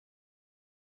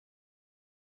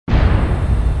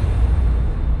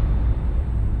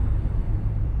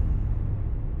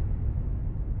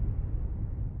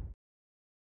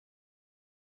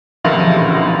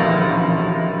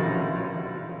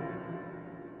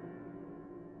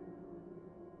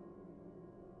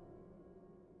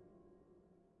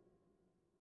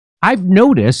I've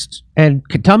noticed, and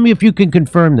tell me if you can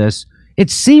confirm this. It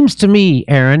seems to me,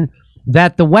 Aaron,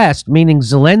 that the West, meaning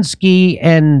Zelensky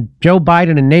and Joe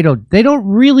Biden and NATO, they don't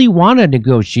really want to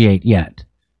negotiate yet.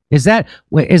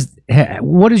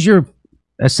 What is your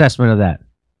assessment of that?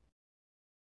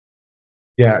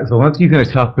 Yeah, Zelensky's in a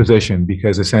tough position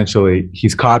because essentially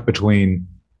he's caught between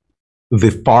the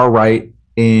far right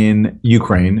in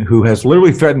Ukraine, who has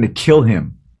literally threatened to kill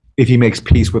him if he makes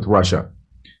peace with Russia.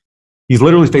 He's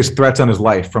literally faced threats on his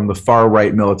life from the far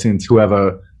right militants who have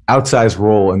a outsized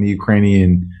role in the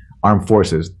Ukrainian armed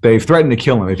forces. They've threatened to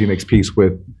kill him if he makes peace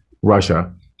with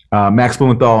Russia. Max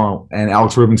Blumenthal and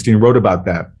Alex Rubinstein wrote about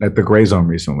that at the Gray Zone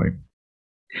recently.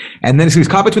 And then so he's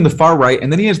caught between the far right,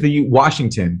 and then he has the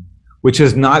Washington, which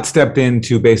has not stepped in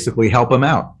to basically help him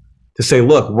out, to say,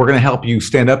 look, we're going to help you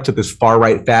stand up to this far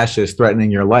right fascist threatening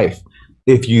your life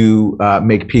if you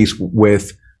make peace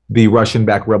with the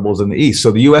Russian-backed rebels in the east.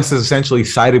 So the U.S. has essentially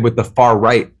sided with the far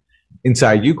right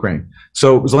inside Ukraine.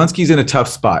 So Zelensky's in a tough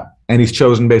spot, and he's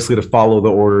chosen basically to follow the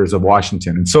orders of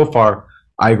Washington. And so far,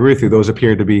 I agree with you, those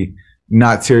appear to be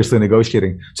not seriously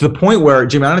negotiating. To the point where,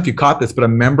 Jim, I don't know if you caught this, but a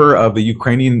member of the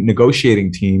Ukrainian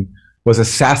negotiating team was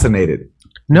assassinated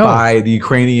by the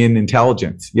Ukrainian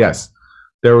intelligence. Yes.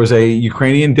 There was a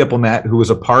Ukrainian diplomat who was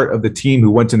a part of the team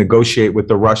who went to negotiate with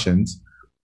the Russians.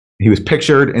 He was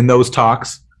pictured in those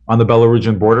talks on the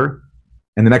Belarusian border,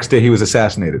 and the next day he was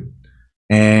assassinated.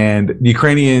 And the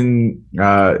Ukrainian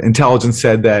intelligence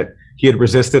said that he had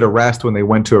resisted arrest when they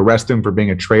went to arrest him for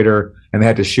being a traitor, and they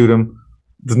had to shoot him.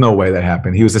 There's no way that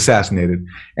happened. He was assassinated.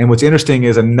 And what's interesting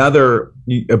is another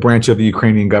branch of the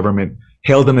Ukrainian government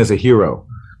hailed him as a hero,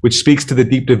 which speaks to the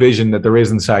deep division that there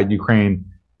is inside Ukraine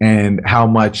and how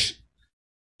much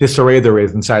disarray there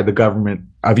is inside the government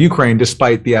of Ukraine,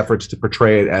 despite the efforts to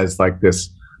portray it as like this,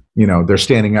 they're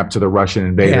standing up to the Russian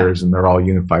invaders and they're all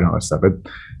unified and all that stuff.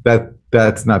 But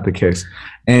that's not the case.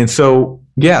 And so,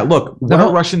 yeah, look, what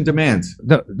are Russian demands?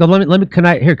 Can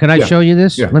I show you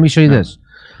this? Yeah. Let me show you this.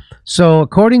 So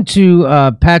according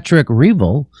to Patrick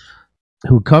Revel,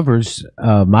 who covers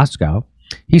Moscow,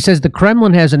 he says the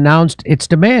Kremlin has announced its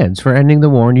demands for ending the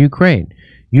war in Ukraine.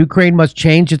 Ukraine must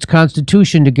change its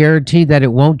constitution to guarantee that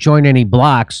it won't join any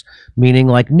blocs, meaning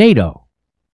like NATO.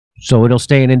 So it'll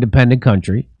stay an independent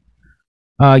country.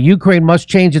 Ukraine must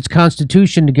change its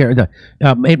constitution to guarantee.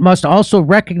 It must also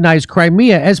recognize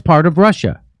Crimea as part of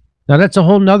Russia. Now that's a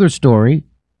whole nother story.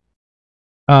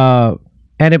 And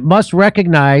it must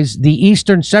recognize the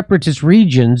eastern separatist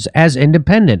regions as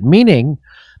independent, meaning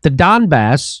the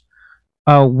Donbass,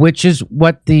 which is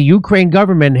what the Ukraine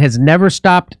government has never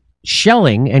stopped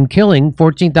shelling and killing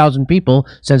 14,000 people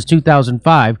since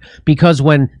 2005, because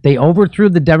when they overthrew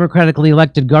the democratically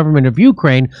elected government of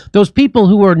Ukraine, those people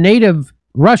who were native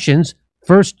Russians,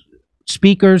 first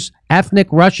speakers, ethnic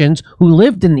Russians who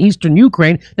lived in eastern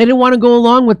Ukraine, they didn't want to go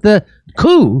along with the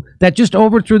coup that just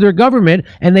overthrew their government,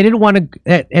 and they didn't want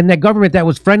to, and that government that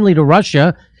was friendly to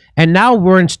Russia. And now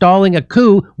we're installing a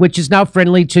coup which is now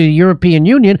friendly to the European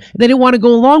Union. They didn't want to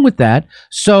go along with that.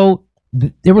 So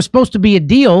there was supposed to be a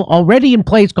deal already in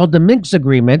place called the Minsk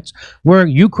Agreements, where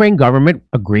Ukraine government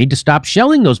agreed to stop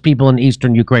shelling those people in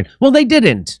eastern Ukraine. Well, they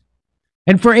didn't.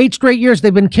 And for 8 straight years,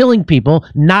 they've been killing people.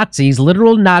 Nazis,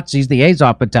 literal Nazis, the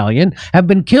Azov Battalion, have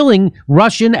been killing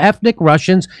ethnic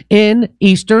Russians in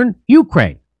eastern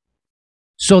Ukraine.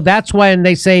 So that's when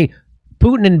they say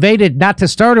Putin invaded not to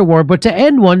start a war, but to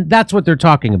end one. That's what they're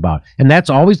talking about. And that's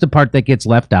always the part that gets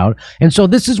left out. And so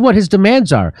this is what his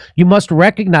demands are. You must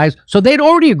recognize. So they'd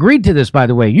already agreed to this, by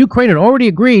the way. Ukraine had already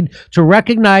agreed to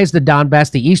recognize the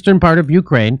Donbass, the eastern part of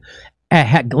Ukraine,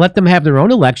 let them have their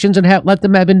own elections and let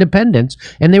them have independence.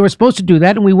 And they were supposed to do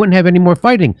that, and we wouldn't have any more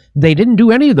fighting. They didn't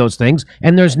do any of those things,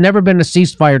 and there's never been a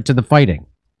ceasefire to the fighting.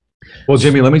 Well,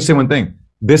 Jimmy, let me say one thing.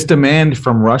 This demand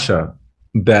from Russia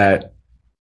that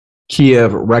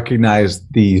Kiev recognize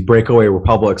these breakaway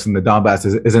republics in the Donbass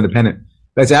is independent,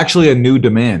 that's actually a new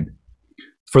demand.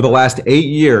 For the last 8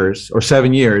 years or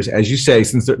 7 years, as you say,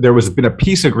 since there was been a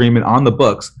peace agreement on the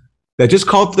books that just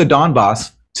called for the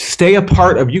Donbass to stay a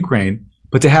part of Ukraine,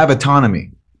 but to have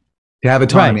autonomy.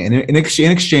 Right. And in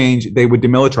exchange, they would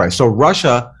demilitarize. So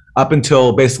Russia, up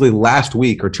until basically last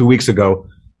week or 2 weeks ago,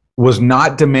 was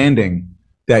not demanding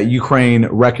that Ukraine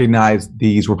recognize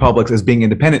these republics as being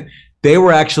independent.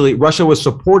 Russia was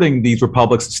supporting these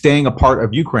republics staying a part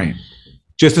of Ukraine,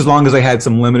 just as long as they had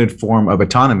some limited form of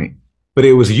autonomy. But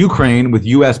it was Ukraine with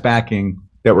U.S. backing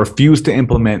that refused to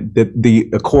implement the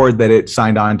accord that it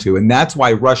signed on to. And that's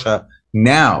why Russia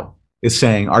now is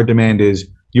saying our demand is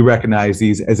you recognize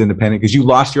these as independent, because you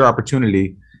lost your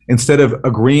opportunity. Instead of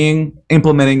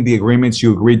implementing the agreements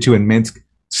you agreed to in Minsk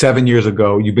 7 years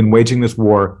ago. You've been waging this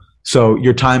war, so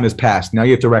your time has passed. Now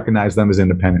you have to recognize them as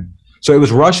independent. So it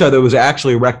was Russia that was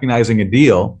actually recognizing a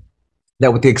deal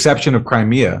that, with the exception of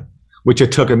Crimea, which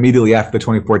it took immediately after the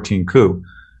 2014 coup,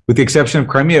 with the exception of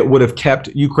Crimea, it would have kept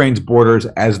Ukraine's borders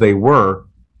as they were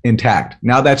intact.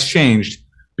 Now that's changed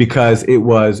because it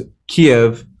was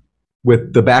Kiev,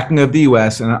 with the backing of the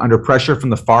U.S. and under pressure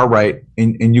from the far right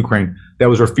in Ukraine, that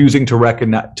was refusing to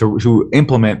recognize to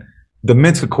implement the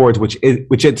Minsk Accords, which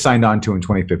it signed on to in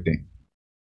 2015.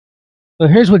 So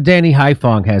here's what Danny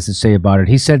Haiphong has to say about it.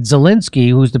 He said,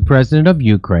 Zelinsky, who's the president of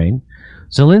Ukraine,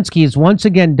 Zelinsky is once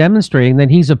again demonstrating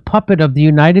that he's a puppet of the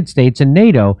United States and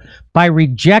NATO by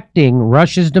rejecting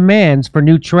Russia's demands for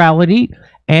neutrality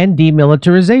and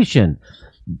demilitarization.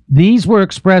 These were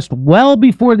expressed well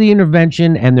before the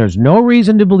intervention, and there's no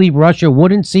reason to believe Russia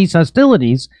wouldn't cease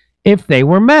hostilities if they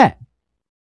were met.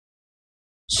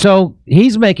 So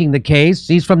he's making the case,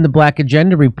 he's from the Black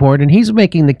Agenda Report, and he's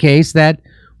making the case that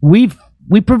we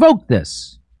provoked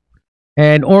this,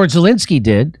 or Zelinsky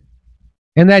did,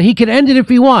 and that he could end it if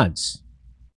he wants.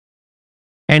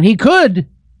 And he could.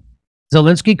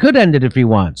 Zelinsky could end it if he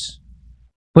wants,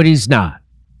 but he's not.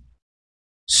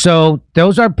 So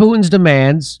those are Putin's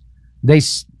demands.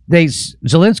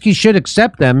 Zelinsky should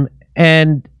accept them,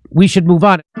 and we should move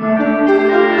on.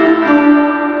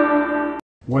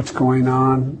 What's going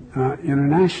on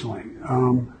internationally?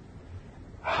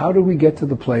 How do we get to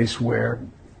the place where,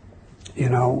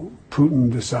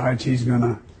 Putin decides he's going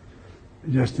to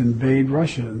just invade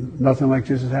Russia? Nothing like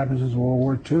this has happened since World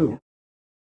War II.